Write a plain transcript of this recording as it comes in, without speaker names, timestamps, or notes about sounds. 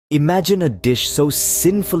Imagine a dish so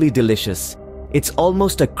sinfully delicious, it's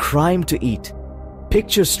almost a crime to eat.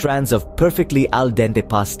 Picture strands of perfectly al dente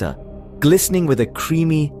pasta, glistening with a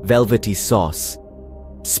creamy, velvety sauce.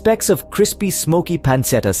 Specks of crispy, smoky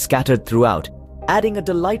pancetta scattered throughout, adding a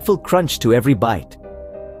delightful crunch to every bite.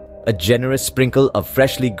 A generous sprinkle of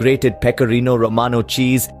freshly grated Pecorino Romano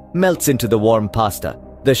cheese melts into the warm pasta,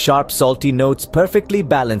 the sharp, salty notes perfectly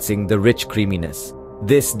balancing the rich creaminess.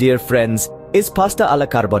 This, dear friends, is pasta alla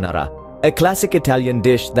carbonara, a classic Italian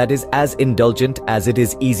dish that is as indulgent as it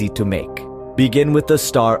is easy to make. Begin with the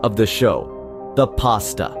star of the show, the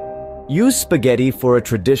pasta. Use spaghetti for a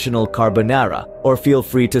traditional carbonara, or feel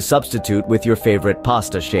free to substitute with your favorite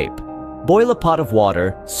pasta shape. Boil a pot of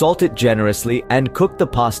water, salt it generously, and cook the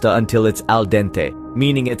pasta until it's al dente,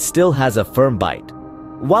 meaning it still has a firm bite.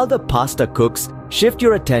 While the pasta cooks, shift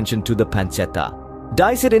your attention to the pancetta.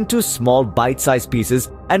 Dice it into small bite-sized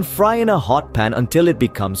pieces and fry in a hot pan until it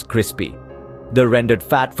becomes crispy. The rendered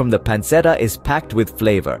fat from the pancetta is packed with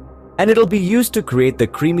flavor, and it'll be used to create the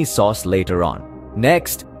creamy sauce later on.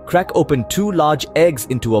 Next, crack open 2 large eggs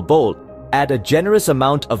into a bowl, add a generous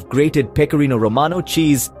amount of grated Pecorino Romano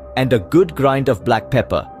cheese and a good grind of black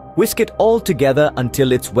pepper. Whisk it all together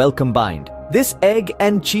until it's well combined. This egg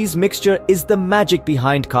and cheese mixture is the magic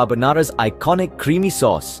behind carbonara's iconic creamy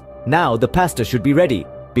sauce. Now the pasta should be ready.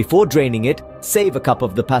 Before draining it, save a cup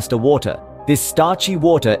of the pasta water. This starchy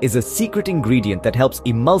water is a secret ingredient that helps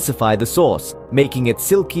emulsify the sauce, making it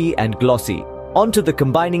silky and glossy. Onto the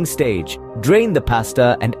combining stage, drain the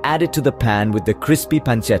pasta and add it to the pan with the crispy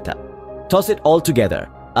pancetta. Toss it all together,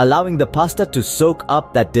 allowing the pasta to soak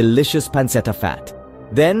up that delicious pancetta fat.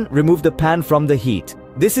 Then remove the pan from the heat.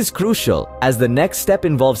 This is crucial as the next step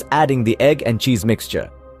involves adding the egg and cheese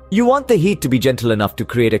mixture. You want the heat to be gentle enough to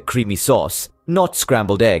create a creamy sauce, not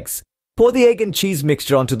scrambled eggs. Pour the egg and cheese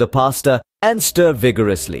mixture onto the pasta and stir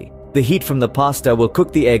vigorously. The heat from the pasta will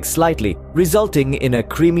cook the egg slightly, resulting in a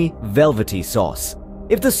creamy, velvety sauce.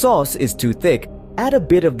 If the sauce is too thick, add a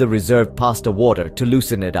bit of the reserved pasta water to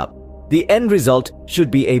loosen it up. The end result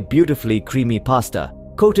should be a beautifully creamy pasta,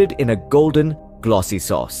 coated in a golden, glossy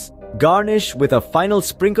sauce. Garnish with a final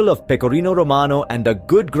sprinkle of Pecorino Romano and a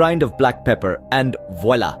good grind of black pepper, and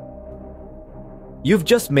voila! You've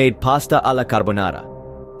just made pasta alla carbonara.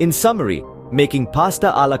 In summary, making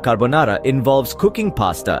pasta alla carbonara involves cooking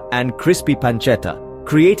pasta and crispy pancetta,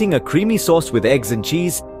 creating a creamy sauce with eggs and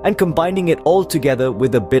cheese, and combining it all together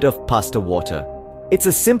with a bit of pasta water. It's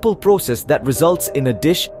a simple process that results in a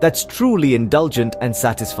dish that's truly indulgent and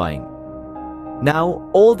satisfying. Now,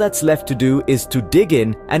 all that's left to do is to dig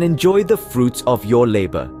in and enjoy the fruits of your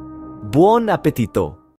labor. Buon appetito!